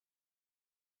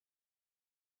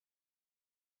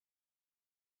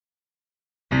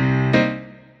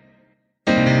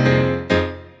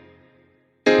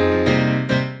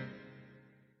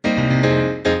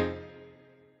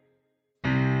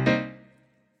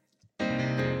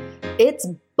It's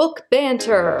Book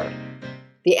Banter,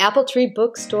 the Apple Tree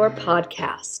Bookstore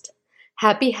podcast.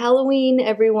 Happy Halloween,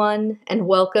 everyone, and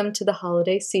welcome to the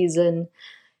holiday season.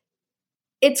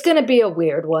 It's going to be a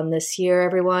weird one this year,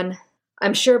 everyone.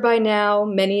 I'm sure by now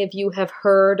many of you have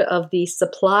heard of the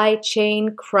supply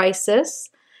chain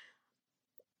crisis.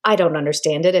 I don't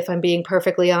understand it, if I'm being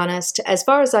perfectly honest. As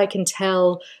far as I can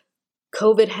tell,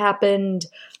 COVID happened,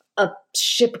 a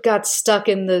ship got stuck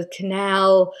in the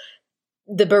canal,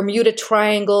 the Bermuda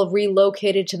Triangle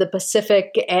relocated to the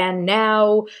Pacific, and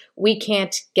now we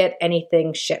can't get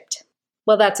anything shipped.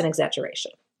 Well, that's an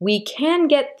exaggeration. We can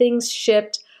get things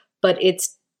shipped, but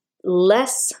it's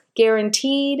less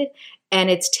guaranteed and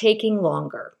it's taking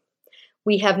longer.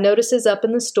 We have notices up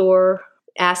in the store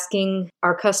asking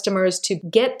our customers to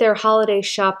get their holiday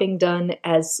shopping done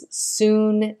as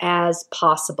soon as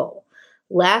possible.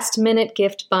 Last-minute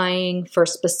gift buying for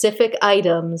specific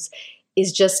items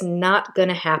is just not going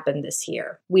to happen this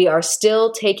year. We are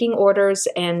still taking orders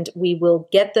and we will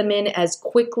get them in as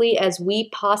quickly as we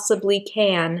possibly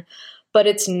can, but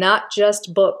it's not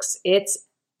just books, it's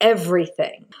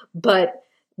everything. But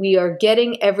we are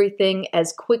getting everything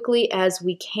as quickly as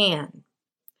we can.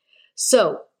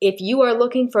 So, if you are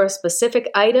looking for a specific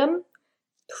item,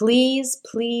 please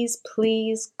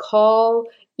call,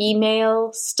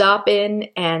 email, stop in,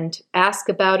 and ask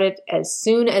about it as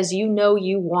soon as you know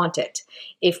you want it.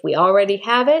 If we already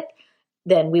have it,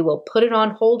 then we will put it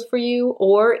on hold for you,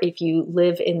 or if you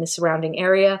live in the surrounding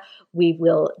area, we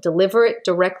will deliver it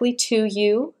directly to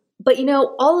you. But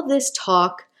all of this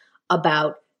talk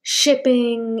about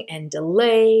shipping and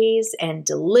delays and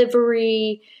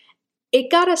delivery,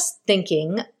 it got us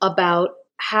thinking about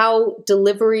how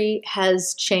delivery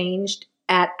has changed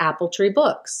at Apple Tree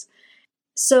Books.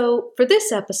 So for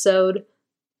this episode,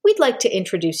 we'd like to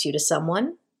introduce you to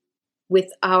someone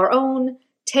with our own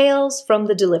Tales from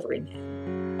the Delivery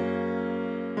Man.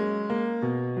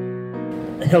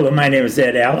 Hello, my name is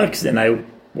Ed Alex, and I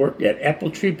work at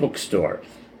Apple Tree Bookstore.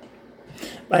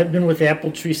 I've been with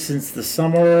Apple Tree since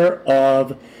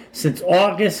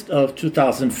August of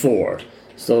 2004.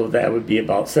 So that would be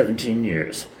about 17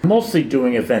 years. Mostly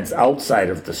doing events outside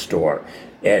of the store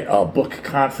at book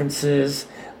conferences.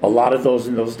 A lot of those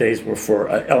in those days were for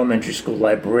elementary school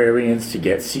librarians to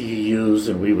get CEUs,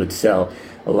 and we would sell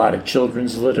a lot of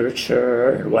children's literature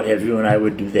and what have you, and I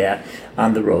would do that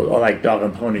on the road, or like Dog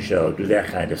and Pony Show, do that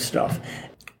kind of stuff.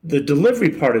 The delivery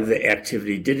part of the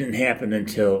activity didn't happen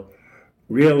until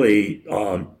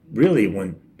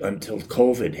until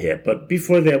COVID hit. But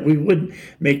before that, we would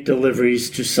make deliveries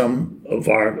to some of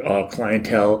our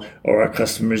clientele or our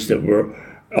customers that were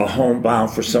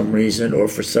homebound for some reason, or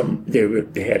for some they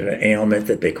had an ailment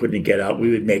that they couldn't get out.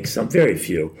 We would make some, very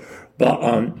few. But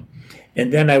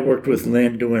and then I worked with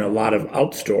Lynn doing a lot of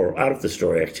out of the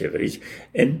store activities.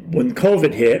 And when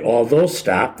COVID hit, all those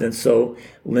stopped, and so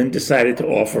Lynn decided to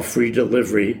offer free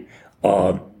delivery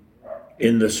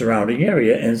in the surrounding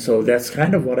area, and so that's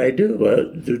kind of what I do.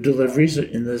 Do deliveries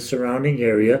in the surrounding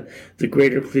area, the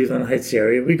greater Cleveland Heights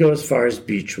area. We go as far as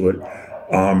Beechwood,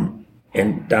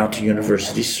 and down to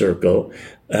University Circle,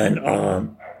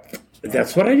 and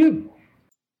that's what I do.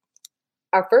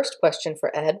 Our first question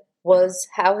for Ed was,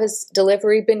 how has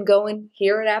delivery been going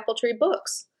here at Apple Tree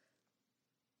Books?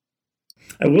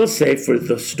 I will say for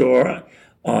the store,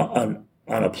 on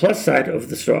a plus side of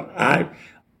the store, I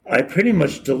pretty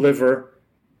much deliver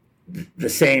the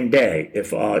same day.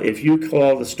 If you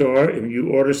call the store and you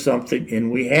order something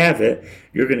and we have it,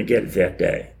 you're going to get it that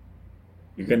day.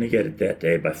 You're going to get it that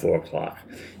day by 4 o'clock.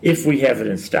 If we have it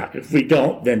in stock. If we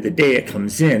don't, then the day it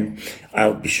comes in,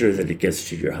 I'll be sure that it gets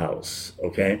to your house.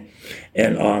 Okay?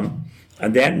 And on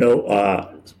that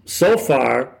note, so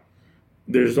far,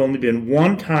 there's only been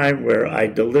one time where I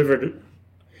delivered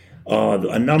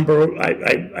a number.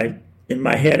 In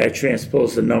my head, I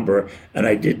transposed the number, and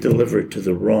I did deliver it to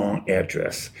the wrong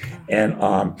address. And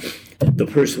the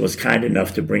person was kind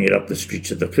enough to bring it up the street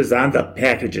because on the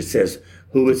package it says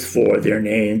who it's for, their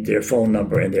name, their phone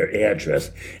number, and their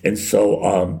address. And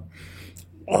so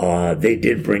they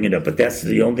did bring it up, but that's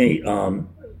the only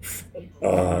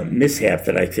mishap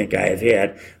that I think I have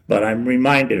had. But I'm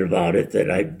reminded about it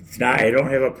that I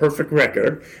don't have a perfect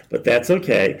record, but that's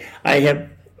okay. I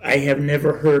have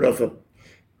never heard of a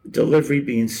delivery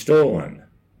being stolen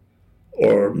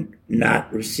or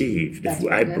not received.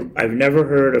 I've never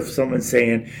heard of someone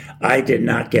saying, I did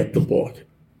not get the book,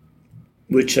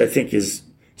 which I think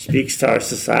speaks to our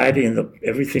society and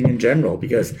everything in general,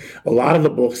 because a lot of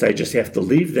the books I just have to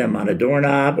leave them on a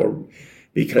doorknob or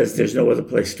because there's no other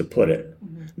place to put it.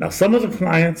 Mm-hmm. Now, some of the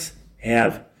clients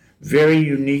have very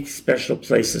unique, special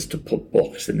places to put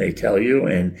books, and they tell you,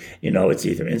 and it's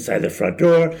either inside the front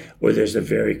door, or there's a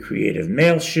very creative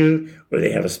mail chute, or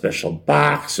they have a special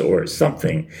box or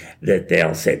something that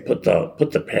they'll say put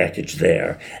the package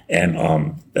there, and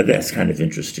that's kind of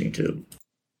interesting too.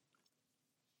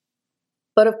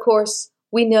 But of course,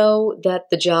 we know that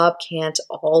the job can't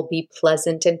all be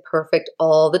pleasant and perfect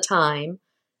all the time.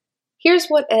 Here's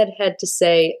what Ed had to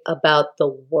say about the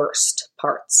worst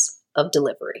parts of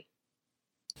delivery.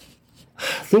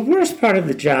 The worst part of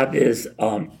the job is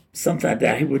something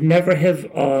that I would never have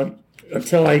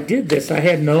until I did this. I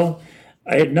had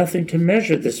nothing to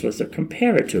measure this with or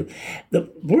compare it to.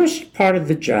 The worst part of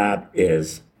the job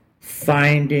is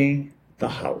finding the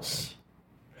house.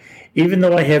 Even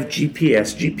though I have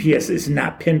GPS is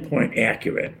not pinpoint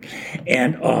accurate.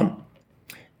 And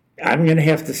I'm going to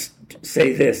have to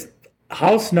say this.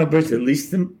 House numbers, at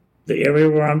least in the area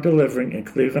where I'm delivering in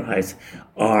Cleveland Heights,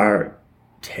 are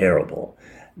terrible.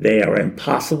 They are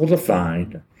impossible to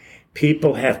find.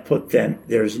 People have put them,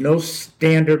 there's no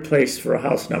standard place for a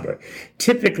house number.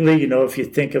 Typically, if you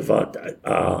think of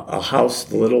a house,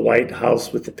 the little white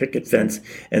house with the picket fence,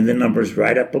 and the number's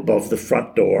right up above the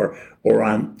front door or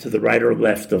on to the right or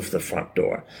left of the front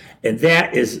door. And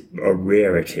that is a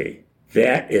rarity.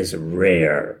 That is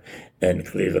rare in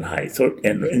Cleveland Heights, or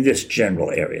in this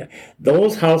general area.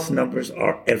 Those house numbers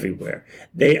are everywhere.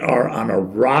 They are on a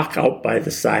rock out by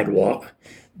the sidewalk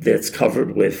that's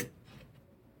covered with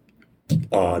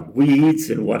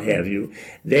weeds and what have you.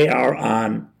 There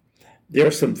are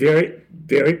some very,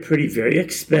 very pretty, very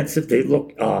expensive. They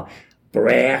look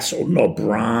brass or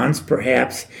bronze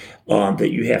perhaps,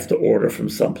 that you have to order from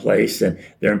someplace, and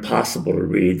they're impossible to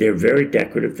read. They're very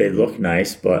decorative. They look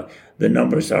nice, but the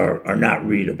numbers are not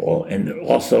readable. And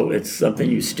also, it's something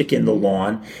you stick in the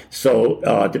lawn. So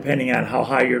depending on how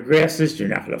high your grass is, you're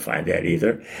not going to find that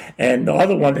either. And the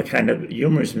other one that kind of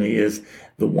humors me is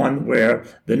the one where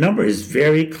the number is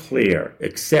very clear,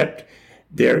 except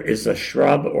there is a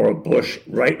shrub or a bush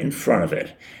right in front of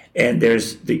it. And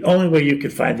the only way you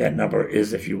could find that number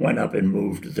is if you went up and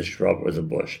moved the shrub or the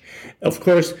bush. Of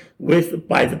course,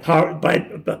 by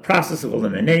the process of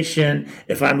elimination,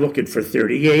 if I'm looking for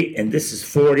 38 and this is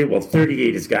 40, well,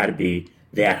 38 has got to be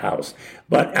that house.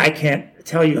 But I can't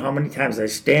tell you how many times I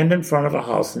stand in front of a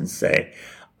house and say,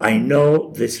 I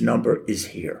know this number is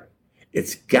here.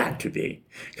 It's got to be.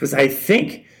 Because I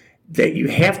think that you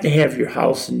have to have your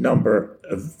house number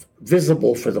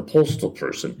visible for the postal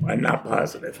person. I'm not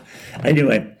positive.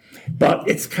 Anyway, but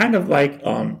it's kind of like,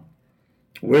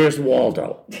 where's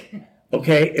Waldo?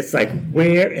 Okay, it's like,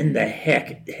 where in the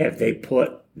heck have they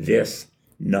put this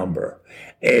number?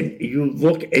 And you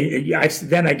look,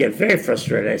 then I get very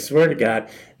frustrated. I swear to God,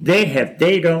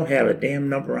 they don't have a damn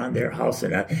number on their house.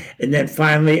 And then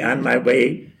finally, on my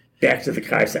way back to the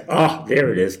car, I said, oh,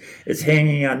 there it is. It's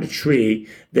hanging on the tree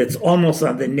that's almost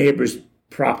on the neighbor's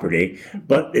property,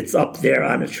 but it's up there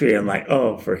on a tree. I'm like,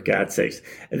 oh, for God's sakes.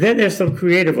 And then there's some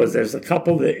creative ones. There's a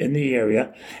couple that in the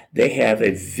area, they have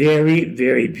a very,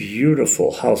 very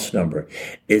beautiful house number.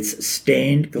 It's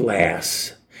stained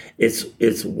glass.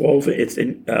 It's woven, it's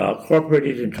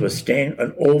incorporated into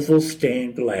an oval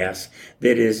stained glass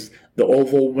that is the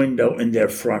oval window in their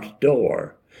front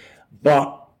door.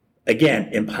 But again,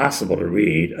 impossible to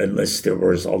read unless there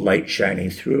was a light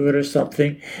shining through it or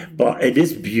something. But it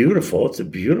is beautiful. It's a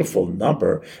beautiful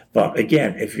number. But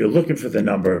again, if you're looking for the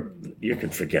number, you can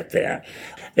forget that.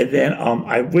 And then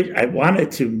I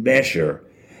wanted to measure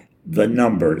the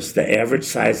numbers, the average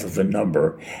size of the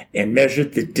number, and measure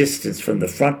the distance from the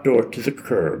front door to the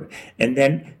curb. And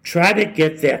then try to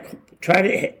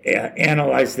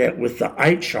analyze that with the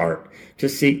eye chart to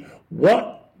see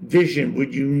what vision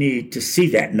would you need to see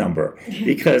that number,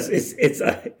 because it's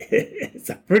a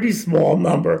pretty small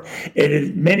number, and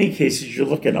in many cases you're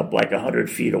looking up like 100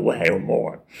 feet away or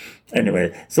more.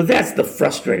 Anyway, so that's the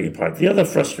frustrating part. The other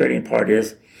frustrating part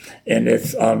is, and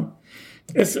it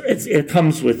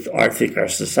comes with, I think, our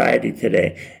society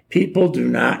today. People do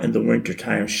not in the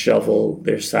wintertime shovel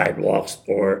their sidewalks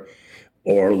or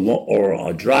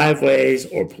driveways,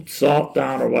 or put salt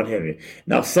down, or what have you.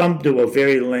 Now, some do a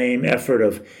very lame effort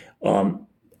of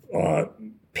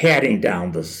patting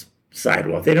down the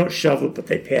sidewalk. They don't shovel it, but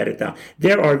they pat it down.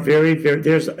 There are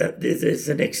there's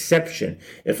an exception.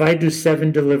 If I do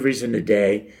 7 deliveries in a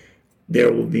day,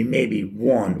 there will be maybe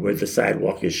one where the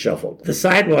sidewalk is shoveled. The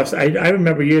sidewalks, I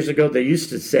remember years ago, they used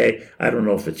to say, I don't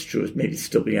know if it's true, it maybe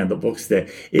still be on the books, that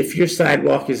if your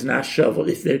sidewalk is not shoveled,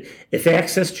 if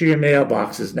access to your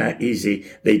mailbox is not easy,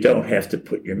 they don't have to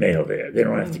put your mail there. They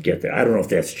don't have to get there. I don't know if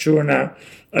that's true or not.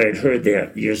 I had heard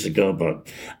that years ago,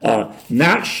 but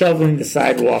not shoveling the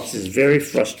sidewalks is very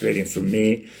frustrating for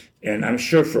me, and I'm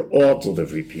sure for all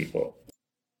delivery people.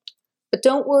 But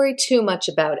don't worry too much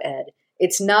about Ed.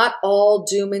 It's not all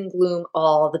doom and gloom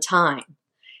all the time.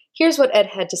 Here's what Ed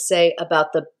had to say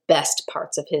about the best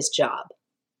parts of his job.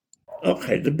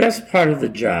 Okay, the best part of the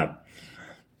job.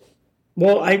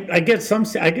 Well, I get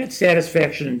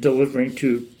satisfaction in delivering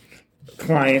to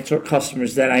clients or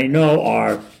customers that I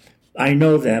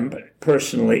know them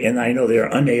personally, and I know they're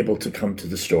unable to come to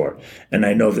the store. And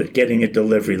I know that getting a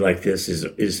delivery like this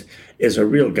is a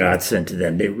real godsend to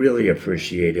them. They really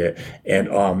appreciate it. And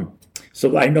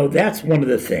so I know that's one of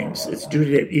the things. It's due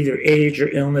to either age or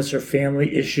illness or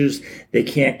family issues. They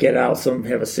can't get out. Some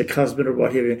have a sick husband or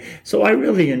what have you. So I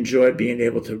really enjoy being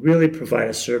able to really provide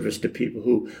a service to people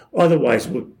who otherwise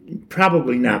would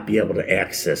probably not be able to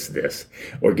access this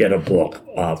or get a book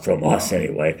from us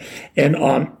anyway. And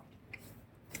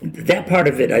that part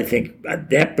of it, I think,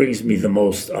 that brings me the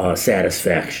most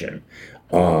satisfaction,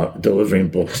 delivering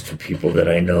books to people that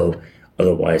I know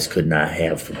otherwise could not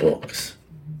have the books.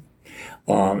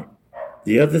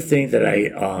 The other thing that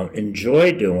I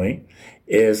enjoy doing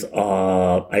is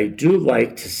I do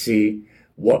like to see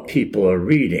what people are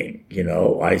reading. You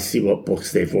know, I see what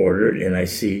books they've ordered, and I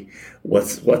see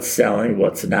what's selling,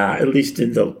 what's not, at least to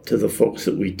the folks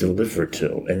that we deliver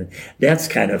to. And that's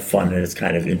kind of fun, and it's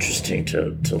kind of interesting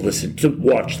to listen, to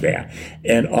watch that.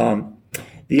 And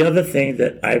the other thing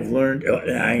that I've learned,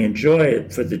 and I enjoy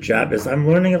it for the job, is I'm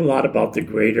learning a lot about the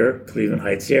greater Cleveland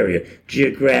Heights area,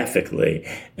 geographically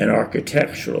and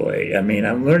architecturally. I mean,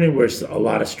 I'm learning where a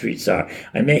lot of streets are.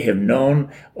 I may have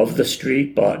known of the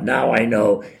street, but now I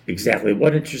know exactly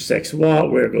what intersects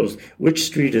what, where it goes, which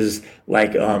street is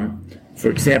like, for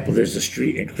example, there's a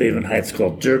street in Cleveland Heights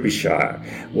called Derbyshire.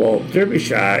 Well,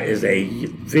 Derbyshire is a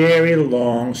very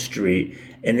long street,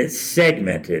 and it's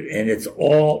segmented, and it's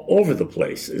all over the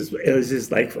place.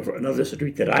 It's like for another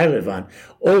street that I live on,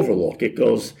 Overlook. It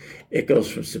goes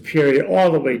from Superior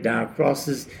all the way down,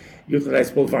 crosses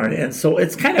Euclid Boulevard, and so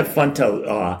it's kind of fun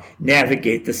to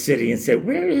navigate the city and say,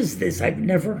 where is this? I've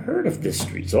never heard of this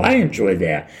street. So I enjoy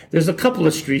that. There's a couple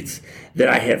of streets that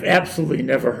I have absolutely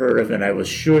never heard of, and I was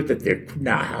sure that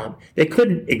they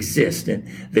couldn't exist, and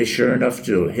they sure enough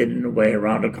do, hidden away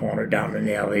around a corner down an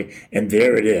alley, and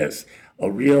there it is. A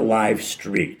real live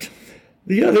street.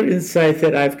 The other insight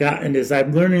that I've gotten is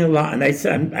I'm learning a lot, and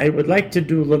I would like to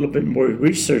do a little bit more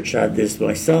research on this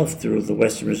myself through the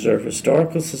Western Reserve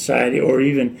Historical Society, or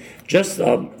even just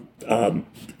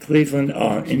Cleveland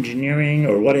Engineering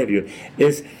or what have you,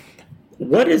 is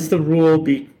what is the rule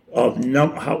of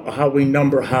how we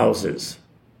number houses,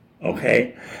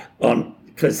 okay?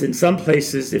 Because in some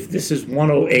places, if this is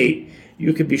 108,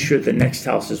 you could be sure the next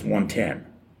house is 110.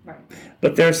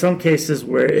 But there are some cases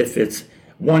where if it's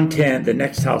 110, the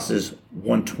next house is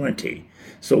 120.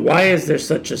 So why is there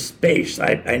such a space?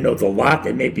 I know the lot,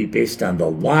 that may be based on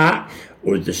the lot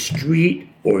or the street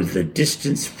or the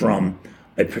distance from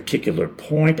a particular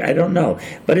point. I don't know.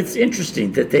 But it's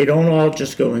interesting that they don't all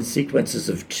just go in sequences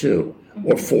of 2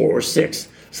 or 4 or 6.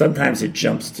 Sometimes it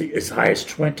jumps to as high as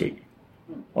 20.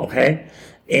 Okay?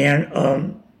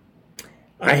 And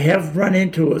I have run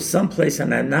into someplace,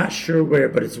 and I'm not sure where,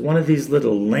 but it's one of these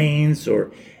little lanes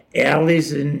or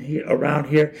alleys around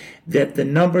here, that the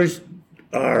numbers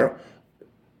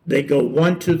they go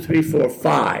 1, 2, 3, 4,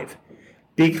 5,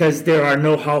 because there are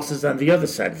no houses on the other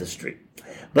side of the street.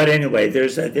 But anyway,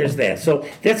 there's that. So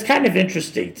that's kind of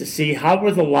interesting to see how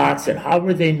were the lots and how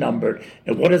were they numbered,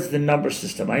 and what is the number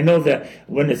system. I know that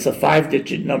when it's a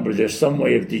 5-digit number, there's some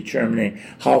way of determining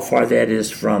how far that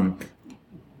is from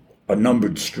a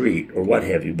numbered street or what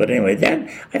have you. But anyway,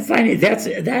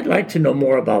 I'd like to know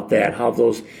more about that, how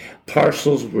those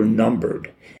parcels were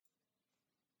numbered.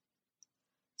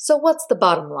 So what's the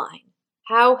bottom line?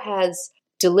 How has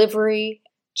delivery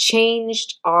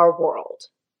changed our world?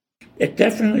 It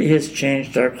definitely has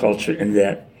changed our culture in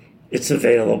that it's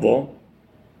available.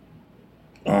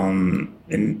 In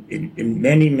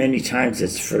many, many times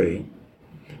it's free.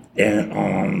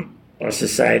 And our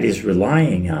society is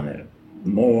relying on it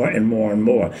more and more and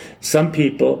more. Some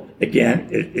people, again,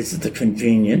 it's the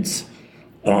convenience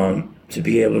to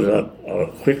be able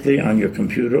to quickly on your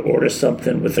computer order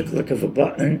something with a click of a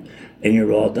button, and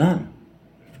you're all done.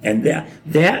 And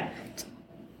that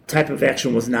type of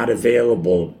action was not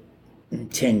available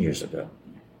 10 years ago.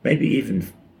 maybe even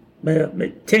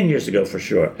 10 years ago for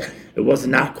sure. It was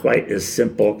not quite as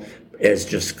simple as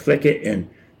just click it and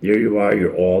there you are,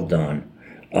 you're all done.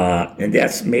 And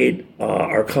that's made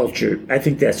our culture, I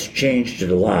think that's changed it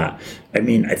a lot. I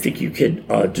mean, I think you could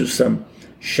do some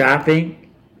shopping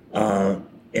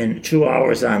in 2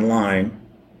 hours online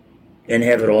and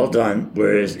have it all done,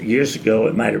 whereas years ago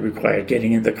it might have required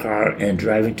getting in the car and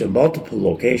driving to multiple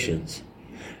locations.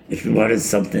 If you wanted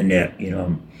something at,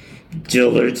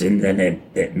 Dillard's and then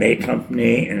at May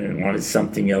Company and wanted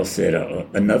something else at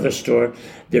another store,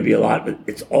 there'd be a lot, but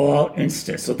it's all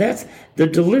instant. So that's the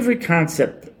delivery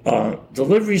concept.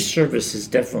 Delivery service has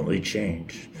definitely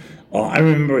changed. I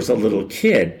remember as a little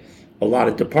kid, a lot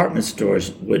of department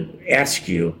stores would ask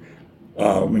you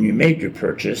when you made your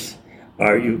purchase,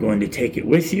 are you going to take it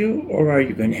with you or are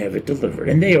you going to have it delivered?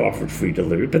 And they offered free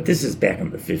delivery, but this is back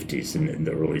in the 50s and in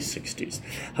the early 60s.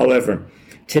 However,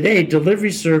 today,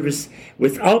 delivery service,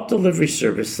 without delivery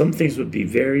service, some things would be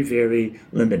very, very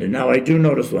limited. Now, I do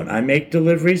notice when I make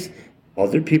deliveries,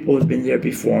 other people have been there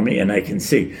before me, and I can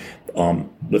see,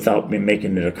 without me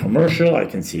making it a commercial, I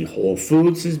can see Whole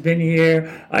Foods has been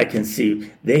here. I can see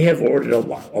they have ordered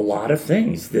a lot of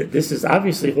things. This is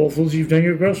obviously Whole Foods. You've done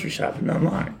your grocery shopping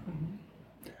online.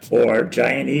 Or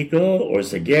Giant Eagle, or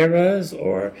Zagara's,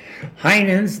 or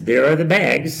Heinen's. There are the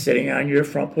bags sitting on your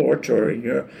front porch or in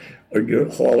your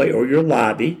hallway or your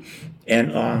lobby,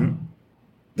 and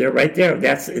they're right there.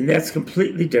 That's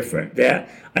completely different. That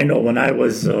I know when I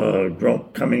was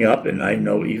coming up, and I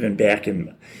know even back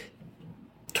in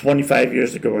 25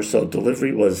 years ago or so,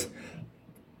 delivery was.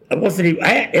 It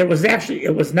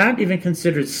was not even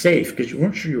considered safe because you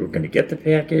weren't sure you were going to get the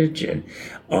package and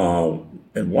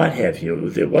what have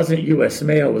you. It wasn't U.S.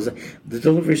 mail. It was the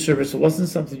delivery service. It wasn't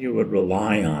something you would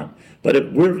rely on.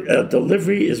 But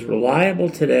delivery is reliable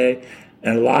today,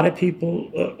 and a lot of people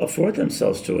afford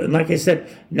themselves to it. And like I said,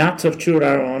 not to toot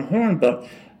our own horn, but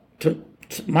to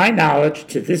my knowledge,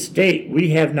 to this date, we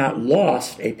have not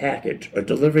lost a package. A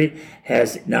delivery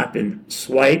has not been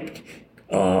swiped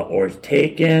or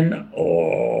taken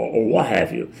or what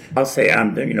have you. I'll say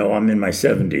I'm in my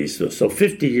 70s, so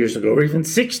 50 years ago, or even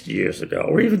 60 years ago,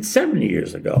 or even 70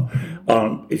 years ago,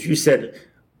 if you said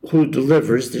who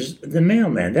delivers, there's the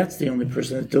mailman. That's the only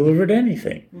person that delivered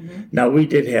anything. Mm-hmm. Now, we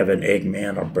did have an egg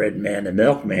man, a bread man, a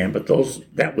milkman, but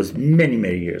that was many,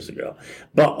 many years ago.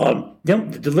 But the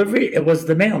delivery, it was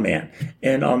the mailman.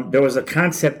 And there was a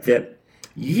concept that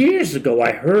years ago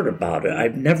I heard about it.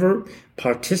 I've never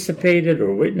participated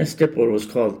or witnessed it, but it was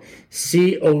called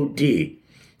COD.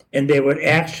 And they would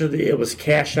it was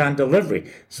cash on delivery.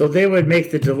 So they would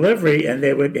make the delivery and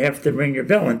they would have to ring your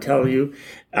bell and tell you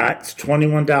it's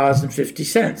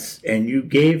 $21.50. And you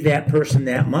gave that person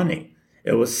that money.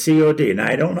 It was COD. And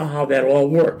I don't know how that all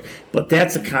worked, but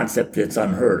that's a concept that's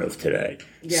unheard of today.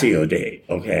 Yeah. COD.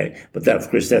 Okay. But that, of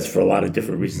course, that's for a lot of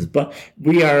different reasons. But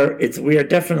we are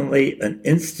definitely an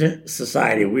instant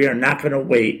society. We are not going to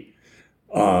wait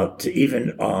to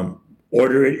even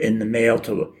order it in the mail,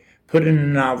 to put it in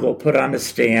an envelope, put on a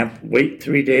stamp, wait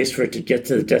 3 days for it to get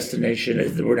to the destination.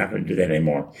 We're not going to do that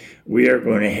anymore. We are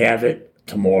going to have it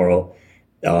tomorrow.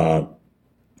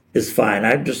 Is fine.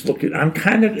 I'm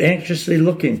kind of anxiously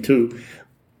looking to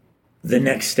the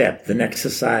next step, the next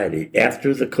society.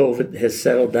 After the COVID has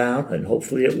settled down, and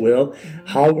hopefully it will,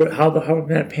 how we're going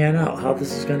to pan out, how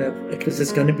this is going to, because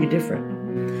it's going to be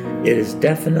different. It is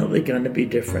definitely going to be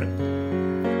different.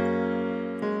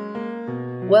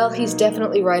 Well, he's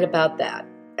definitely right about that.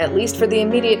 At least for the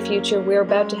immediate future, we're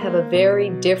about to have a very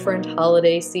different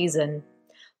holiday season.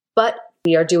 But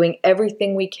we are doing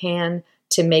everything we can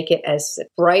to make it as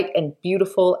bright and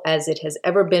beautiful as it has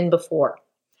ever been before.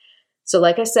 So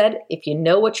like I said, if you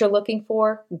know what you're looking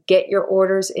for, get your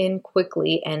orders in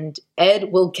quickly, and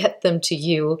Ed will get them to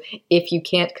you if you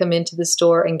can't come into the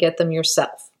store and get them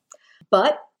yourself.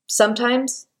 But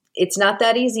sometimes it's not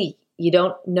that easy. You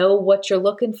don't know what you're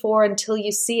looking for until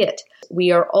you see it.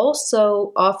 We are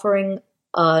also offering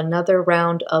another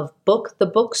round of Book the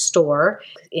Bookstore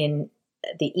in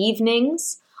the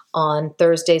evenings on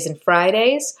Thursdays and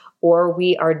Fridays, or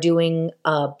we are doing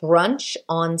a brunch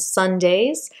on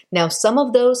Sundays. Now, some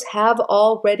of those have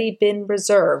already been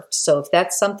reserved, so if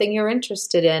that's something you're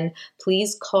interested in,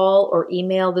 please call or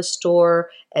email the store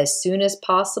as soon as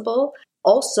possible.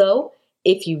 Also,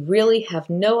 if you really have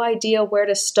no idea where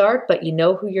to start, but you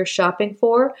know who you're shopping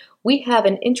for, we have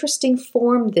an interesting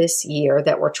form this year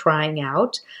that we're trying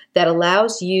out that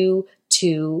allows you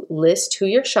to list who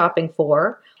you're shopping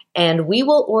for, and we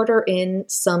will order in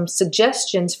some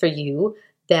suggestions for you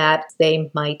that they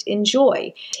might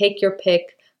enjoy. Take your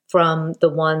pick from the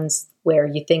ones where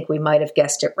you think we might have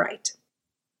guessed it right.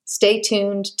 Stay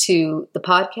tuned to the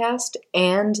podcast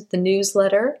and the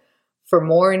newsletter for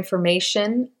more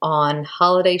information on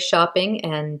holiday shopping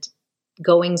and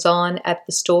goings-on at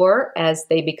the store as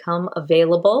they become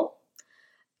available.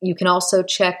 You can also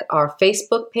check our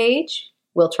Facebook page.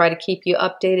 We'll try to keep you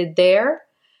updated there,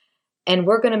 and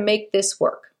we're going to make this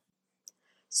work.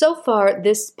 So far,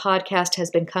 this podcast has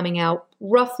been coming out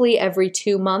roughly every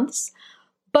 2 months,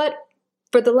 but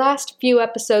for the last few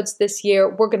episodes this year,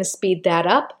 we're going to speed that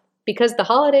up because the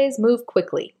holidays move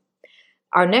quickly.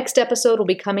 Our next episode will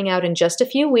be coming out in just a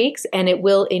few weeks, and it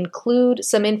will include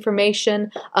some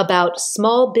information about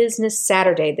Small Business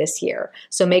Saturday this year,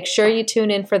 so make sure you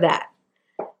tune in for that.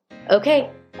 Okay,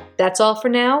 that's all for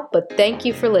now, but thank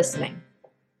you for listening.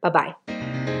 Bye-bye.